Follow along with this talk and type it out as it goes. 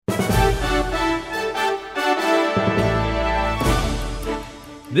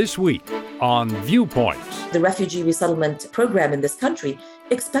This week on Viewpoints. The refugee resettlement program in this country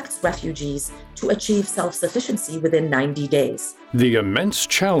expects refugees to achieve self-sufficiency within 90 days. The immense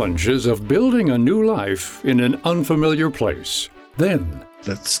challenges of building a new life in an unfamiliar place. Then,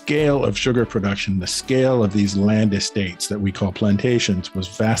 the scale of sugar production, the scale of these land estates that we call plantations was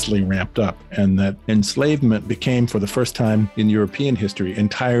vastly ramped up, and that enslavement became, for the first time in European history,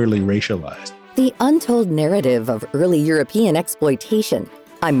 entirely racialized. The untold narrative of early European exploitation.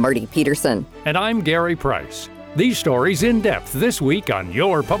 I'm Marty Peterson. And I'm Gary Price. These stories in depth this week on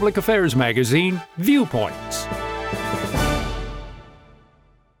your public affairs magazine, Viewpoints.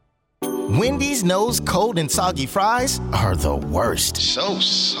 Wendy's knows cold and soggy fries are the worst. So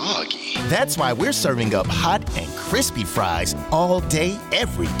soggy. That's why we're serving up hot and crispy fries all day,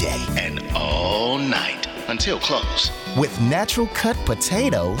 every day. And all night until close. With natural cut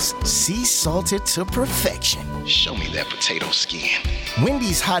potatoes, sea salted to perfection. Show me that potato skin.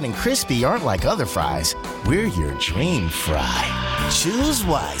 Wendy's hot and crispy aren't like other fries. We're your dream fry. Choose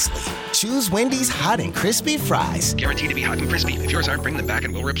wisely. Choose Wendy's hot and crispy fries. Guaranteed to be hot and crispy. If yours aren't, bring them back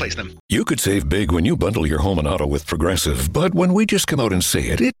and we'll replace them. You could save big when you bundle your home and auto with Progressive, but when we just come out and say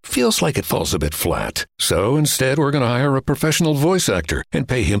it, it feels like it falls a bit flat. So instead, we're going to hire a professional voice actor and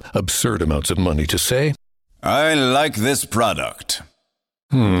pay him absurd amounts of money to say, I like this product.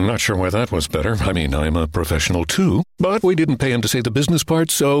 Not sure why that was better. I mean, I'm a professional too. But we didn't pay him to say the business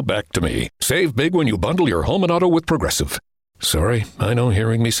part, so back to me. Save big when you bundle your home and auto with Progressive. Sorry, I know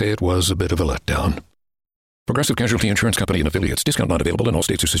hearing me say it was a bit of a letdown. Progressive Casualty Insurance Company and Affiliates. Discount not available in all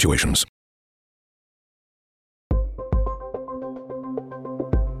states or situations.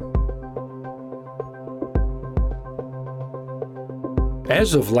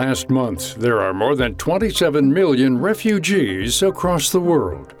 As of last month, there are more than 27 million refugees across the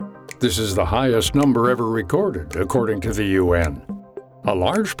world. This is the highest number ever recorded, according to the UN. A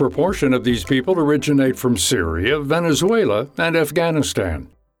large proportion of these people originate from Syria, Venezuela, and Afghanistan.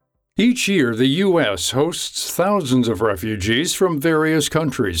 Each year, the U.S. hosts thousands of refugees from various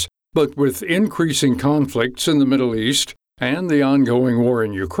countries, but with increasing conflicts in the Middle East and the ongoing war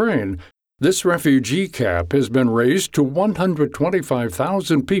in Ukraine, this refugee cap has been raised to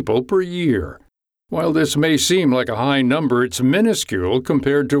 125,000 people per year. While this may seem like a high number, it's minuscule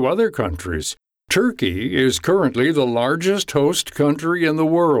compared to other countries. Turkey is currently the largest host country in the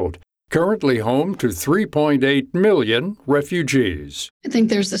world, currently home to 3.8 million refugees. I think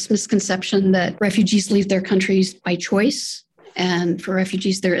there's this misconception that refugees leave their countries by choice. And for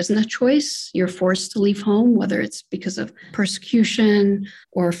refugees, there isn't a choice. You're forced to leave home, whether it's because of persecution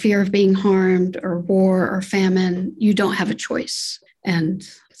or fear of being harmed or war or famine. You don't have a choice. And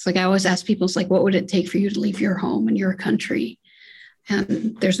it's like I always ask people, it's like, what would it take for you to leave your home and your country?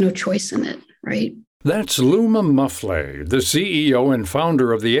 And there's no choice in it, right? That's Luma Muffley, the CEO and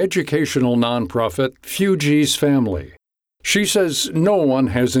founder of the educational nonprofit Refugee's Family. She says no one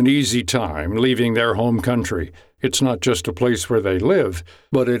has an easy time leaving their home country. It's not just a place where they live,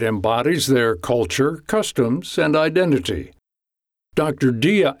 but it embodies their culture, customs, and identity. Dr.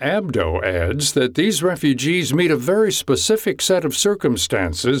 Dia Abdo adds that these refugees meet a very specific set of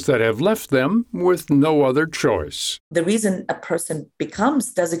circumstances that have left them with no other choice. The reason a person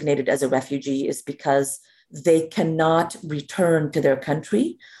becomes designated as a refugee is because they cannot return to their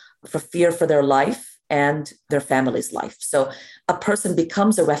country for fear for their life and their family's life. So a person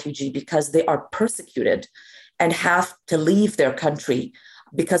becomes a refugee because they are persecuted and have to leave their country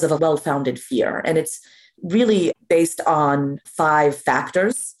because of a well-founded fear. And it's really based on 5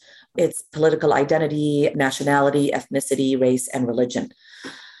 factors. It's political identity, nationality, ethnicity, race, and religion.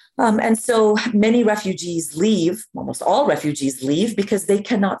 And so many refugees leave, almost all refugees leave because they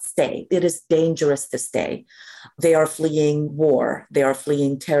cannot stay. It is dangerous to stay. They are fleeing war. They are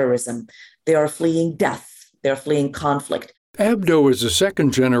fleeing terrorism. They are fleeing death. They're fleeing conflict. Abdo is a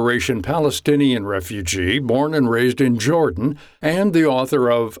second-generation Palestinian refugee born and raised in Jordan and the author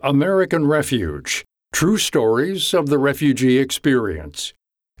of American Refuge, True Stories of the Refugee Experience.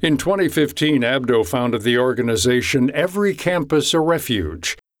 In 2015, Abdo founded the organization Every Campus a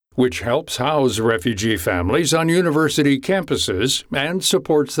Refuge, which helps house refugee families on university campuses and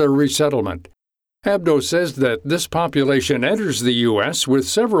supports their resettlement. Abdo says that this population enters the U.S. with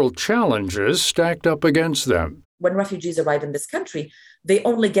several challenges stacked up against them. When refugees arrive in this country, they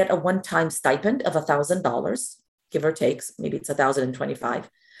only get a one-time stipend of $1,000, give or take, maybe it's $1,025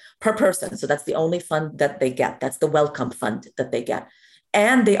 per person. So that's the only fund that they get. That's the welcome fund that they get.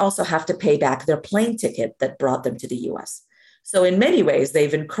 And they also have to pay back their plane ticket that brought them to the US. So in many ways,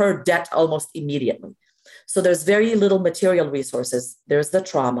 they've incurred debt almost immediately. So there's very little material resources. There's the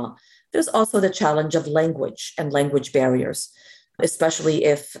trauma. There's also the challenge of language and language barriers. especially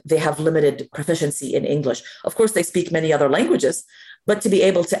if they have limited proficiency in English. Of course, they speak many other languages, but to be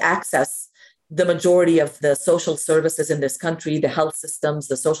able to access the majority of the social services in this country, the health systems,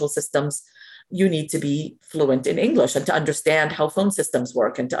 the social systems, you need to be fluent in English and to understand how phone systems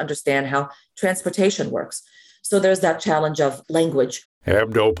work and to understand how transportation works. So there's that challenge of language.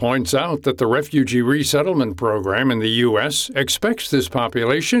 Abdo points out that the Refugee Resettlement Program in the U.S. expects this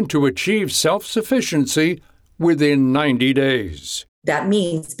population to achieve self-sufficiency within 90 days. That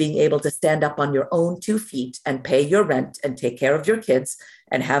means being able to stand up on your own 2 feet and pay your rent and take care of your kids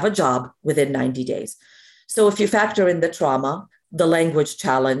and have a job within 90 days. So if you factor in the trauma, the language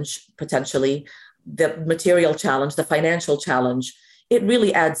challenge, potentially, the material challenge, the financial challenge, it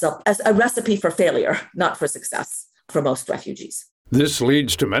really adds up as a recipe for failure, not for success for most refugees. This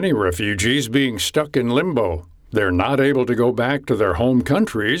leads to many refugees being stuck in limbo. They're not able to go back to their home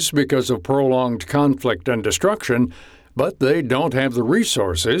countries because of prolonged conflict and destruction, but they don't have the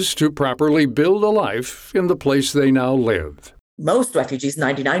resources to properly build a life in the place they now live. Most refugees,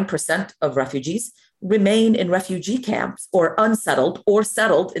 99% of refugees, remain in refugee camps or unsettled or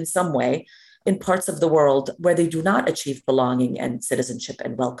settled in some way in parts of the world where they do not achieve belonging and citizenship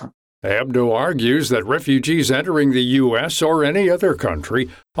and welcome. Abdo argues that refugees entering the U.S. or any other country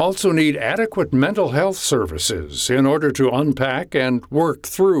also need adequate mental health services in order to unpack and work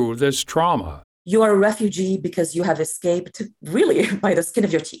through this trauma. You are a refugee because you have escaped really by the skin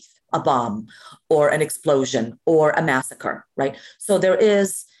of your teeth, a bomb or an explosion or a massacre, right? So there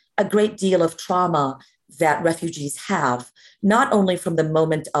is a great deal of trauma that refugees have, not only from the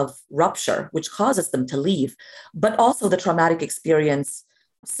moment of rupture, which causes them to leave, but also the traumatic experience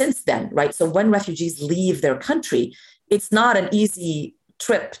since then, right? So when refugees leave their country, it's not an easy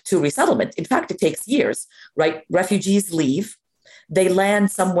trip to resettlement. In fact, it takes years, right? Refugees leave, they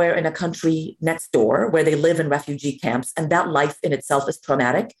land somewhere in a country next door where they live in refugee camps, and that life in itself is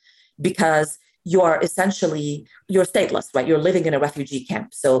traumatic because you're stateless, right? You're living in a refugee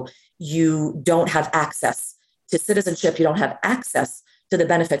camp. So you don't have access to citizenship. You don't have access to the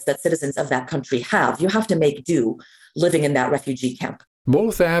benefits that citizens of that country have. You have to make do living in that refugee camp.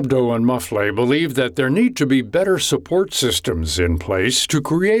 Both Abdo and Muffley believe that there need to be better support systems in place to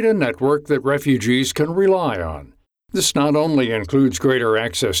create a network that refugees can rely on. This not only includes greater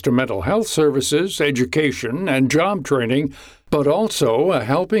access to mental health services, education, and job training, but also a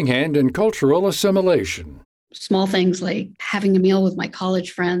helping hand in cultural assimilation. Small things like having a meal with my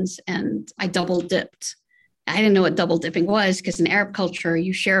college friends, and I double dipped. I didn't know what double dipping was because in Arab culture,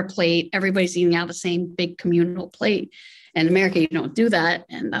 you share a plate, everybody's eating out of the same big communal plate. In America, you don't do that.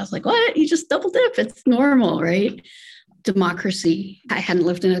 And I was like, what? You just double dip. It's normal, right? Democracy. I hadn't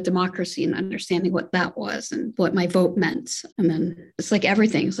lived in a democracy and understanding what that was and what my vote meant. And then it's like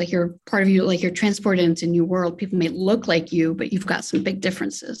everything. It's like you're part of you, like you're transported into a new world. People may look like you, but you've got some big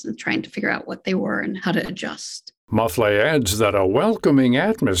differences and trying to figure out what they were and how to adjust. Muffley adds that a welcoming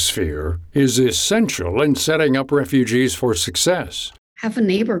atmosphere is essential in setting up refugees for success. Have a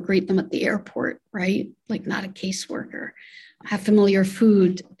neighbor greet them at the airport, right? Like not a caseworker. Have familiar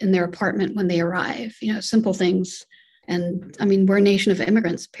food in their apartment when they arrive, simple things. And I mean, we're a nation of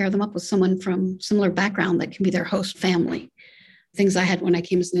immigrants. Pair them up with someone from similar background that can be their host family. Things I had when I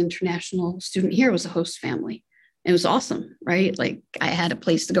came as an international student here was a host family. It was awesome, right? Like I had a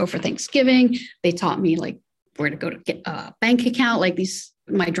place to go for Thanksgiving. They taught me like where to go to get a bank account, like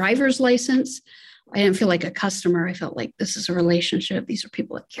my driver's license. I didn't feel like a customer. I felt like this is a relationship. These are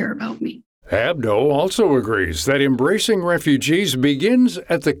people that care about me. Abdo also agrees that embracing refugees begins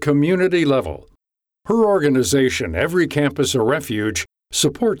at the community level. Her organization, Every Campus a Refuge,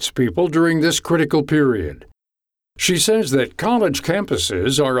 supports people during this critical period. She says that college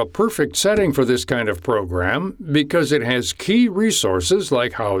campuses are a perfect setting for this kind of program because it has key resources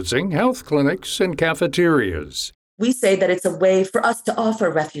like housing, health clinics, and cafeterias. We say that it's a way for us to offer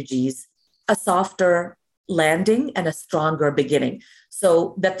refugees a softer landing and a stronger beginning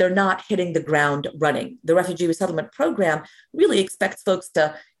so that they're not hitting the ground running. The Refugee Resettlement Program really expects folks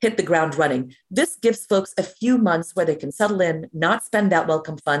to hit the ground running. This gives folks a few months where they can settle in, not spend that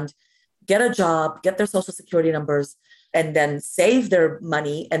welcome fund, get a job, get their social security numbers, and then save their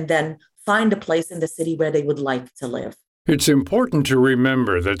money and then find a place in the city where they would like to live. It's important to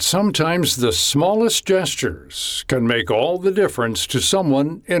remember that sometimes the smallest gestures can make all the difference to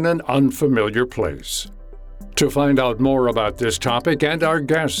someone in an unfamiliar place. To find out more about this topic and our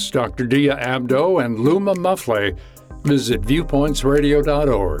guests, Dr. Dia Abdo and Luma Muffley, visit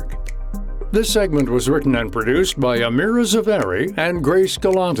viewpointsradio.org. This segment was written and produced by Amira Zaveri and Grace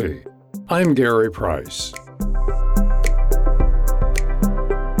Galante. I'm Gary Price.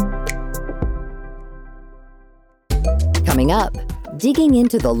 Coming up, digging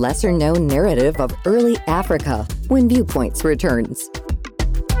into the lesser-known narrative of early Africa when Viewpoints returns.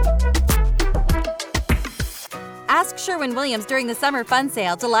 Ask Sherwin-Williams during the summer fun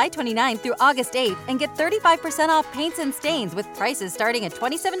sale July 29th through August 8th and get 35% off paints and stains with prices starting at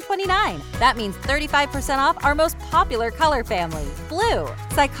 $27.29. That means 35% off our most popular color family, blue.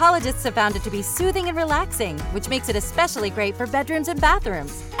 Psychologists have found it to be soothing and relaxing, which makes it especially great for bedrooms and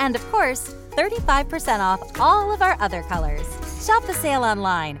bathrooms. And of course, 35% off all of our other colors. Shop the sale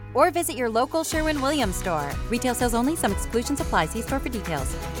online or visit your local Sherwin-Williams store. Retail sales only. Some exclusions apply. See store for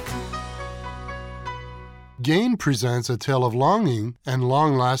details. Gain presents a tale of longing and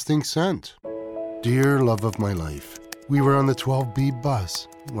long-lasting scent. Dear love of my life, we were on the 12B bus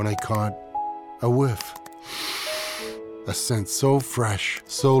when I caught a whiff. A scent so fresh,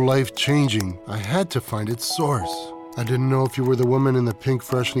 so life-changing, I had to find its source. I didn't know if you were the woman in the pink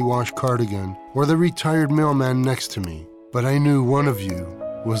freshly washed cardigan or the retired mailman next to me, but I knew one of you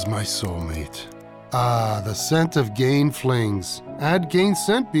was my soulmate. Ah, the scent of Gain Flings. Add Gain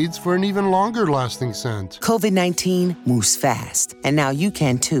scent beads for an even longer lasting scent. COVID-19 moves fast, and now you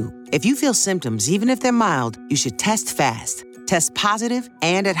can too. If you feel symptoms, even if they're mild, you should test fast. Test positive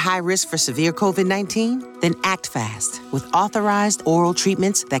and at high risk for severe COVID-19? Then act fast with authorized oral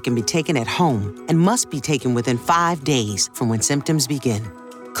treatments that can be taken at home and must be taken within 5 days from when symptoms begin.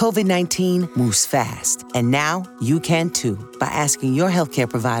 COVID-19 moves fast, and now you can too by asking your healthcare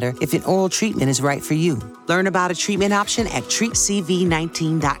provider if an oral treatment is right for you. Learn about a treatment option at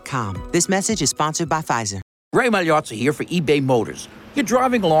treatcv19.com. This message is sponsored by Pfizer. Ray Magliozzi here for eBay Motors. You're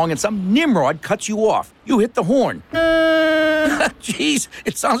driving along and some nimrod cuts you off. You hit the horn. Jeez,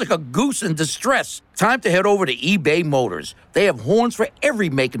 it sounds like a goose in distress. Time to head over to eBay Motors. They have horns for every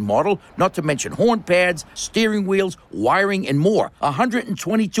make and model, not to mention horn pads, steering wheels, wiring, and more.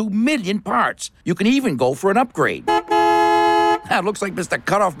 122 million parts. You can even go for an upgrade. Now, looks like Mr.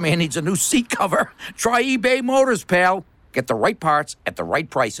 Cutoff Man needs a new seat cover. Try eBay Motors, pal. Get the right parts at the right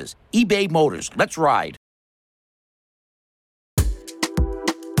prices. eBay Motors. Let's ride.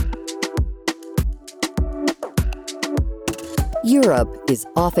 Europe is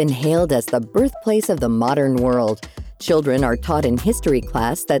often hailed as the birthplace of the modern world. Children are taught in history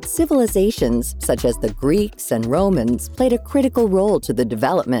class that civilizations such as the Greeks and Romans played a critical role to the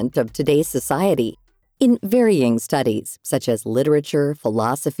development of today's society. In varying studies, such as literature,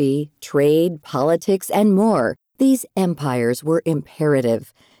 philosophy, trade, politics, and more, these empires were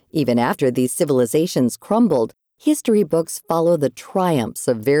imperative. Even after these civilizations crumbled, history books follow the triumphs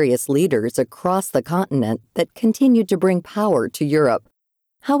of various leaders across the continent that continued to bring power to Europe.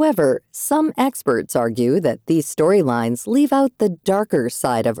 However, some experts argue that these storylines leave out the darker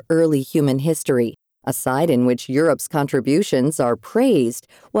side of early human history, a side in which Europe's contributions are praised,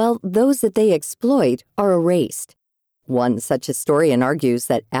 while those that they exploit are erased. One such historian argues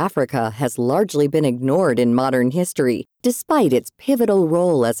that Africa has largely been ignored in modern history, despite its pivotal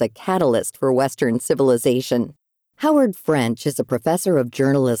role as a catalyst for Western civilization. Howard French is a professor of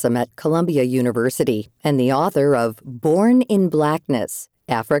journalism at Columbia University and the author of Born in Blackness,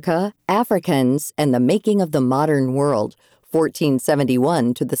 Africa, Africans, and the Making of the Modern World,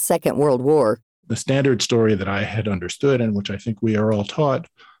 1471 to the Second World War. The standard story that I had understood, and which I think we are all taught,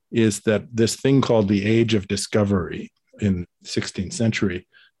 is that this thing called the Age of Discovery in the 16th century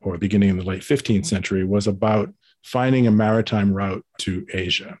or beginning in the late 15th century was about finding a maritime route to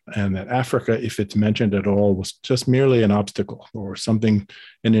Asia, and that Africa, if it's mentioned at all, was just merely an obstacle or something,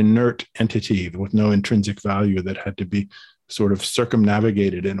 an inert entity with no intrinsic value that had to be sort of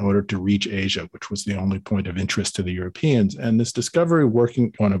circumnavigated in order to reach Asia, which was the only point of interest to the Europeans. And this discovery,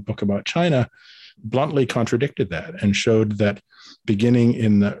 working on a book about China, bluntly contradicted that and showed that beginning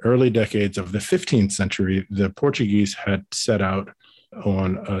in the early decades of the 15th century, the Portuguese had set out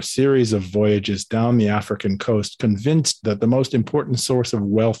on a series of voyages down the African coast, convinced that the most important source of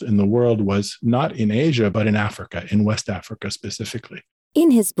wealth in the world was not in Asia, but in Africa, in West Africa specifically.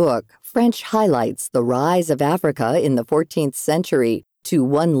 In his book, French highlights the rise of Africa in the 14th century to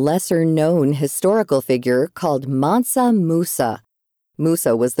one lesser-known historical figure called Mansa Musa.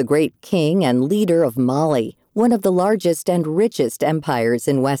 Musa was the great king and leader of Mali, one of the largest and richest empires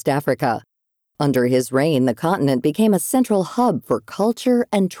in West Africa. Under his reign, the continent became a central hub for culture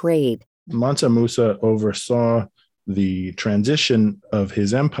and trade. Mansa Musa oversaw the transition of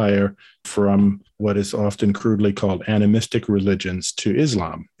his empire from what is often crudely called animistic religions to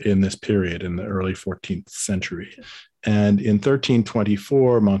Islam in this period in the early 14th century. And in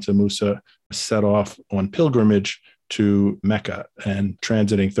 1324, Mansa Musa set off on pilgrimage to Mecca and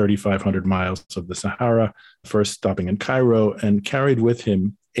transiting 3,500 miles of the Sahara, first stopping in Cairo, and carried with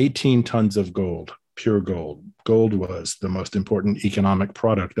him 18 tons of gold. pure gold. Gold was the most important economic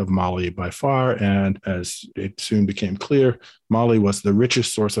product of Mali by far. And as it soon became clear, Mali was the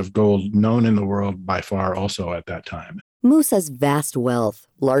richest source of gold known in the world by far also at that time. Musa's vast wealth,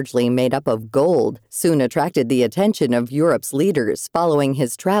 largely made up of gold, soon attracted the attention of Europe's leaders following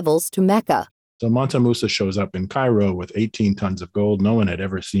his travels to Mecca. So Mansa Musa shows up in Cairo with 18 tons of gold. No one had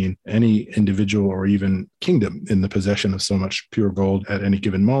ever seen any individual or even kingdom in the possession of so much pure gold at any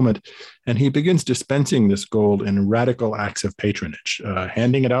given moment. And he begins dispensing this gold in radical acts of patronage,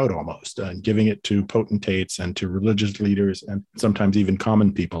 handing it out almost, and giving it to potentates and to religious leaders and sometimes even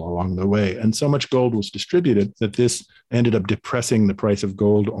common people along the way. And so much gold was distributed that this ended up depressing the price of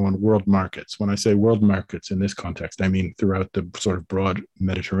gold on world markets. When I say world markets in this context, I mean throughout the sort of broad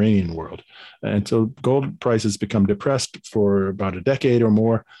Mediterranean world. And so gold prices become depressed for about a decade or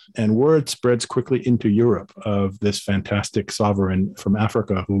more, and word spreads quickly into Europe of this fantastic sovereign from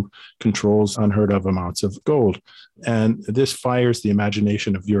Africa who controls unheard of amounts of gold. And this fires the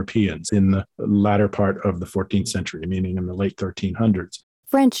imagination of Europeans in the latter part of the 14th century, meaning in the late 1300s.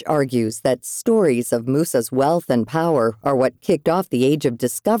 French argues that stories of Musa's wealth and power are what kicked off the age of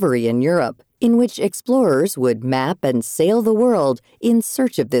discovery in Europe, in which explorers would map and sail the world in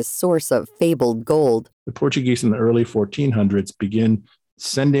search of this source of fabled gold. The Portuguese in the early 1400s begin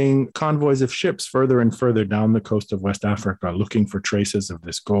sending convoys of ships further and further down the coast of West Africa, looking for traces of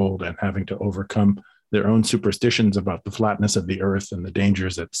this gold and having to overcome their own superstitions about the flatness of the earth and the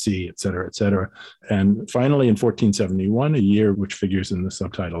dangers at sea, et cetera, et cetera. And finally, in 1471, a year which figures in the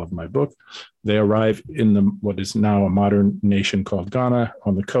subtitle of my book, they arrive in what is now a modern nation called Ghana.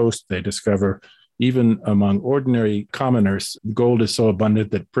 On the coast, they discover, even among ordinary commoners, gold is so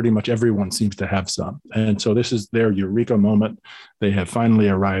abundant that pretty much everyone seems to have some. And so this is their eureka moment. They have finally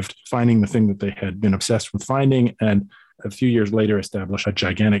arrived, finding the thing that they had been obsessed with finding, and a few years later established a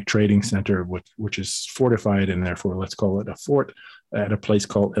gigantic trading center, which is fortified, and therefore let's call it a fort, at a place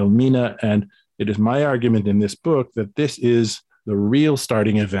called Elmina. And it is my argument in this book that this is the real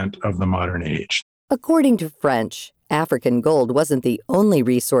starting event of the modern age. According to French, African gold wasn't the only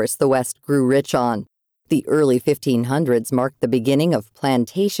resource the West grew rich on. The early 1500s marked the beginning of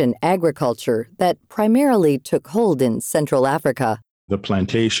plantation agriculture that primarily took hold in Central Africa. The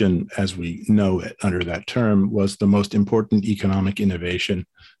plantation, as we know it under that term, was the most important economic innovation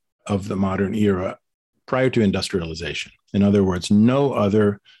of the modern era prior to industrialization. In other words, no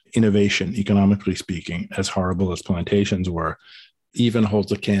other innovation, economically speaking, as horrible as plantations were, even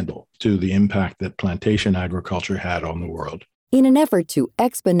holds a candle to the impact that plantation agriculture had on the world. In an effort to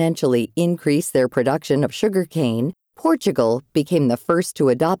exponentially increase their production of sugarcane, Portugal became the first to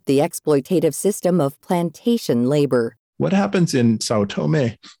adopt the exploitative system of plantation labor. What happens in Sao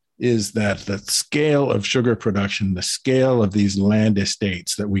Tome is that the scale of sugar production, the scale of these land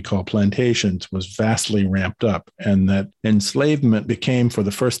estates that we call plantations, was vastly ramped up, and that enslavement became, for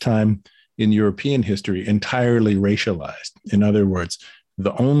the first time in European history, entirely racialized. In other words,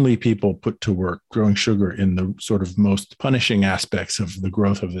 the only people put to work growing sugar in the sort of most punishing aspects of the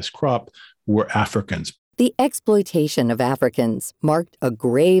growth of this crop were Africans. The exploitation of Africans marked a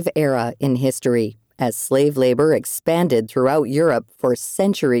grave era in history, as slave labor expanded throughout Europe for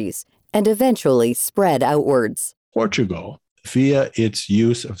centuries and eventually spread outwards. Portugal, via its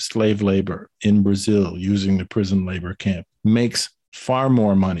use of slave labor in Brazil, using the prison labor camp, makes far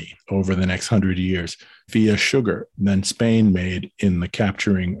more money over the next 100 years via sugar than Spain made in the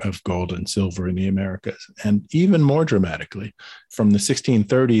capturing of gold and silver in the Americas. And even more dramatically, from the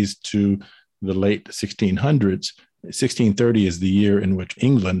 1630s to the late 1600s, 1630 is the year in which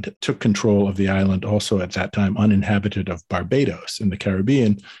England took control of the island, also at that time uninhabited, of Barbados in the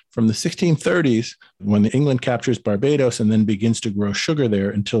Caribbean. From the 1630s, when England captures Barbados and then begins to grow sugar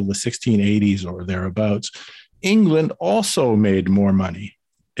there until the 1680s or thereabouts, England also made more money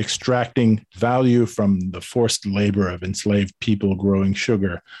extracting value from the forced labor of enslaved people growing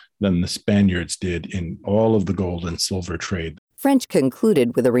sugar than the Spaniards did in all of the gold and silver trade. French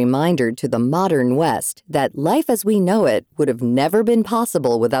concluded with a reminder to the modern West that life as we know it would have never been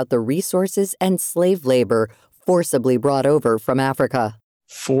possible without the resources and slave labor forcibly brought over from Africa.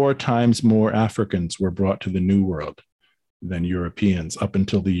 4 times more Africans were brought to the New World than Europeans up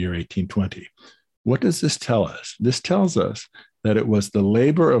until the year 1820. What does this tell us? This tells us that it was the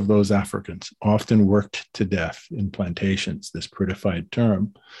labor of those Africans, often worked to death in plantations, this prettified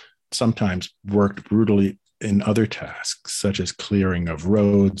term, sometimes worked brutally in other tasks, such as clearing of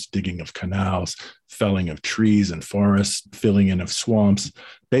roads, digging of canals, felling of trees and forests, filling in of swamps,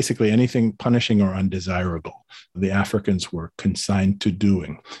 basically anything punishing or undesirable the Africans were consigned to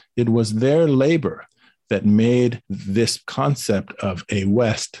doing. It was their labor that made this concept of a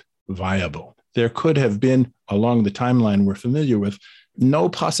West viable. there could have been, along the timeline we're familiar with, no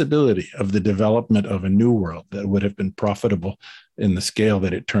possibility of the development of a new world that would have been profitable in the scale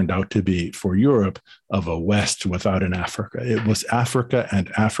that it turned out to be for Europe, of a West without an Africa. It was Africa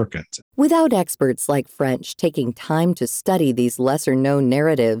and Africans. Without experts like French taking time to study these lesser-known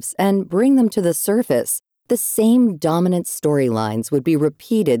narratives and bring them to the surface, the same dominant storylines would be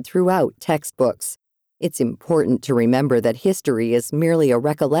repeated throughout textbooks. It's important to remember that history is merely a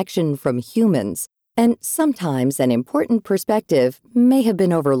recollection from humans, and sometimes an important perspective may have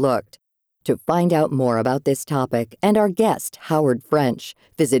been overlooked. To find out more about this topic and our guest, Howard French,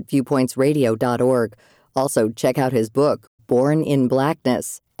 visit viewpointsradio.org. Also, check out his book, Born in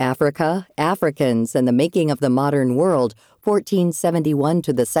Blackness, Africa, Africans, and the Making of the Modern World, 1471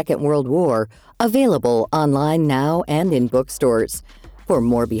 to the Second World War, available online now and in bookstores. For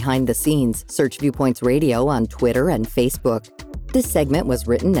more behind the scenes, search Viewpoints Radio on Twitter and Facebook. This segment was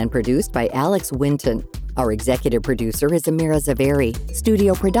written and produced by Alex Winton. Our executive producer is Amira Zaveri.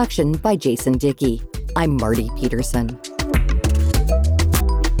 Studio production by Jason Dickey. I'm Marty Peterson.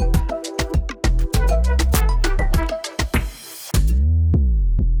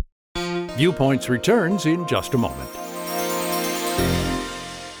 Viewpoints returns in just a moment.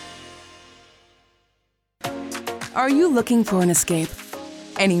 Are you looking for an escape?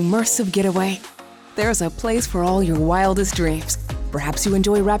 An immersive getaway? There's a place for all your wildest dreams. Perhaps you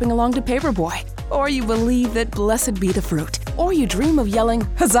enjoy rapping along to Paperboy, or you believe that blessed be the fruit, or you dream of yelling,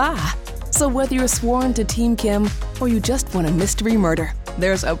 huzzah! So whether you're sworn to Team Kim, or you just want a mystery murder,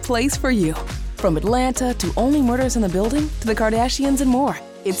 there's a place for you. From Atlanta to Only Murders in the Building to the Kardashians and more,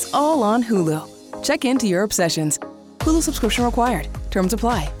 it's all on Hulu. Check into your obsessions. Hulu subscription required. Terms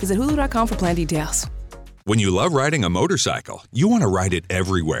apply. Visit hulu.com for plan details. When you love riding a motorcycle, you want to ride it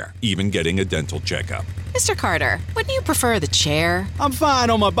everywhere, even getting a dental checkup. Mr. Carter, wouldn't you prefer the chair? I'm fine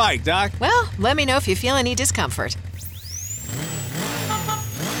on my bike, Doc. Well, let me know if you feel any discomfort.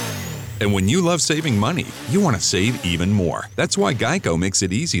 And when you love saving money, you want to save even more. That's why Geico makes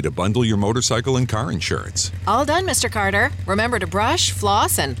it easy to bundle your motorcycle and car insurance. All done, Mr. Carter. Remember to brush,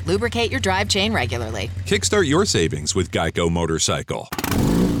 floss, and lubricate your drive chain regularly. Kickstart your savings with Geico Motorcycle.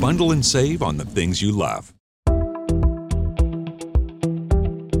 Bundle and save on the things you love.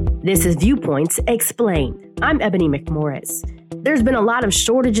 This is Viewpoints Explained. I'm Ebony McMorris. There's been a lot of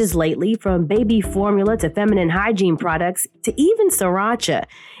shortages lately, from baby formula to feminine hygiene products to even sriracha.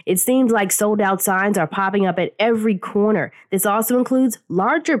 It seems like sold-out signs are popping up at every corner. This also includes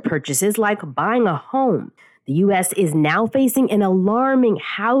larger purchases like buying a home. The U.S. is now facing an alarming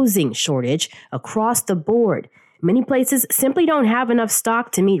housing shortage across the board. Many places simply don't have enough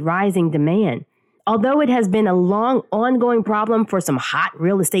stock to meet rising demand. Although it has been a long, ongoing problem for some hot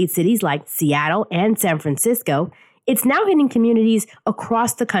real estate cities like Seattle and San Francisco, it's now hitting communities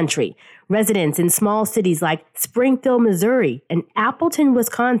across the country. Residents in small cities like Springfield, Missouri, and Appleton,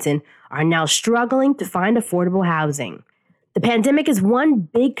 Wisconsin, are now struggling to find affordable housing. The pandemic is one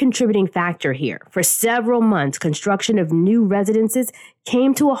big contributing factor here. For several months, construction of new residences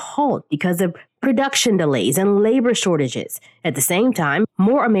came to a halt because of production delays and labor shortages. At the same time,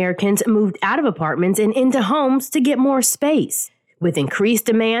 more Americans moved out of apartments and into homes to get more space. With increased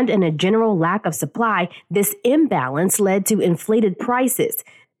demand and a general lack of supply, this imbalance led to inflated prices.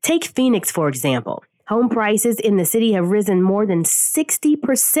 Take Phoenix, for example. Home prices in the city have risen more than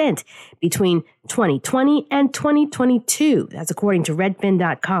 60% between 2020 and 2022. That's according to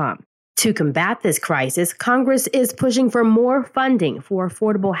Redfin.com. To combat this crisis, Congress is pushing for more funding for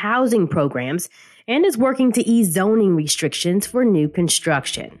affordable housing programs and is working to ease zoning restrictions for new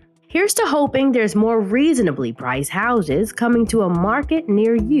construction. Here's to hoping there's more reasonably priced houses coming to a market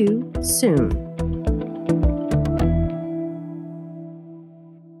near you soon.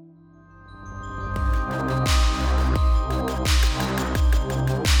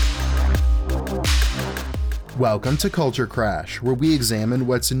 Welcome to Culture Crash, where we examine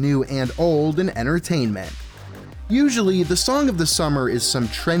what's new and old in entertainment. Usually, the song of the summer is some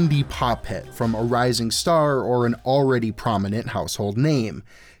trendy pop hit from a rising star or an already prominent household name.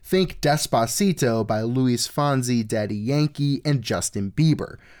 Think Despacito by Luis Fonsi, Daddy Yankee, and Justin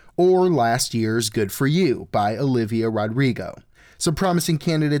Bieber, or last year's Good For You by Olivia Rodrigo. Some promising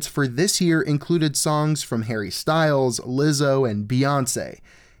candidates for this year included songs from Harry Styles, Lizzo, and Beyonce.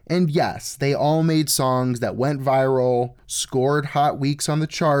 And yes, they all made songs that went viral, scored hot weeks on the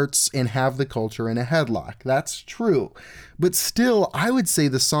charts, and have the culture in a headlock. That's true. But still, I would say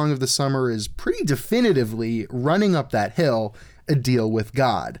the song of the summer is pretty definitively running up that hill, A Deal with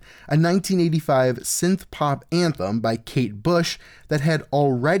God, a 1985 synth pop anthem by Kate Bush that had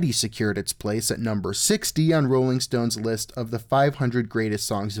already secured its place at number 60 on Rolling Stone's list of the 500 greatest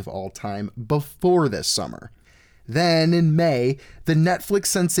songs of all time before this summer. Then, in May, the Netflix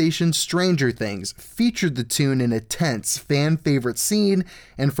sensation Stranger Things featured the tune in a tense fan-favorite scene,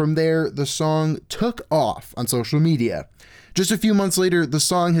 and from there, the song took off on social media. Just a few months later, the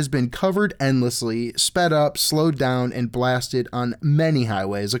song has been covered endlessly, sped up, slowed down, and blasted on many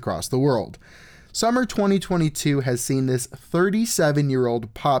highways across the world. Summer 2022 has seen this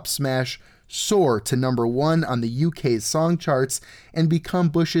 37-year-old pop smash soar to number 1 on the UK's song charts and become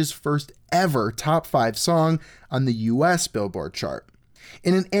Bush's first ever top 5 song on the US Billboard chart.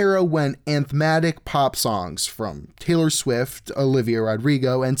 In an era when anthematic pop songs from Taylor Swift, Olivia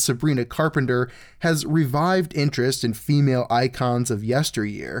Rodrigo, and Sabrina Carpenter has revived interest in female icons of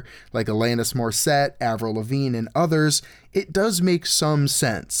yesteryear, like Alanis Morissette, Avril Lavigne, and others, it does make some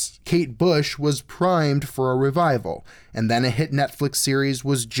sense. Kate Bush was primed for a revival, and then a hit Netflix series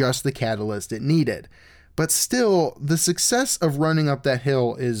was just the catalyst it needed. But still, the success of Running Up That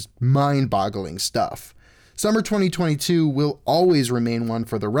Hill is mind-boggling stuff. Summer 2022 will always remain one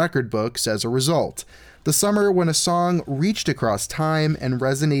for the record books as a result. The summer when a song reached across time and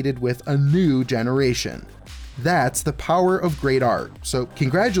resonated with a new generation. That's the power of great art. So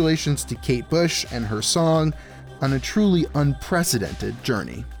congratulations to Kate Bush and her song on a truly unprecedented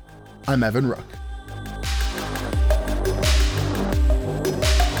journey. I'm Evan Rook.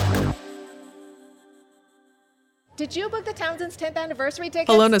 Did you book the Townsend's 10th anniversary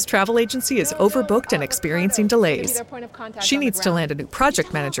tickets? Alona's travel agency is overbooked and experiencing delays. She needs to land a new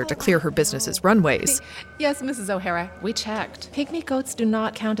project manager to clear her business's runways. Yes, Mrs. O'Hara, we checked. Pygmy goats do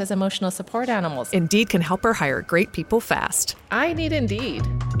not count as emotional support animals. Indeed can help her hire great people fast. I need Indeed.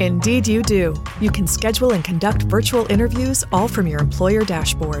 Indeed you do. You can schedule and conduct virtual interviews all from your employer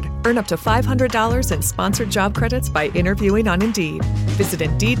dashboard. Earn up to $500 in sponsored job credits by interviewing on Indeed. Visit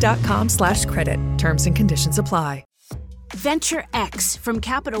Indeed.com/credit. Terms and conditions apply. Venture X from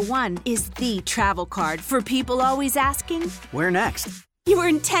Capital One is the travel card for people always asking, where next? You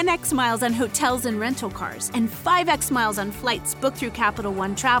earn 10x miles on hotels and rental cars, and 5x miles on flights booked through Capital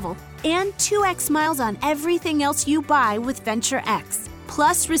One Travel, and 2x miles on everything else you buy with Venture X.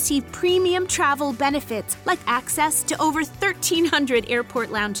 Plus, receive premium travel benefits like access to over 1,300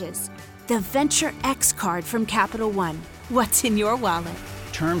 airport lounges. The Venture X card from Capital One. What's in your wallet?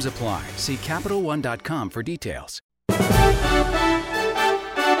 Terms apply. See CapitalOne.com for details.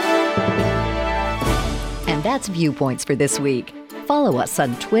 And that's Viewpoints for this week. Follow us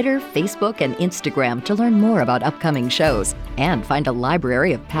on Twitter, Facebook, and Instagram to learn more about upcoming shows and find a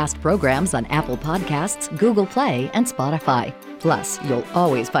library of past programs on Apple Podcasts, Google Play, and Spotify. Plus, you'll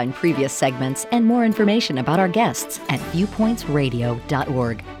always find previous segments and more information about our guests at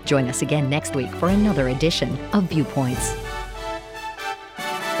viewpointsradio.org. Join us again next week for another edition of Viewpoints.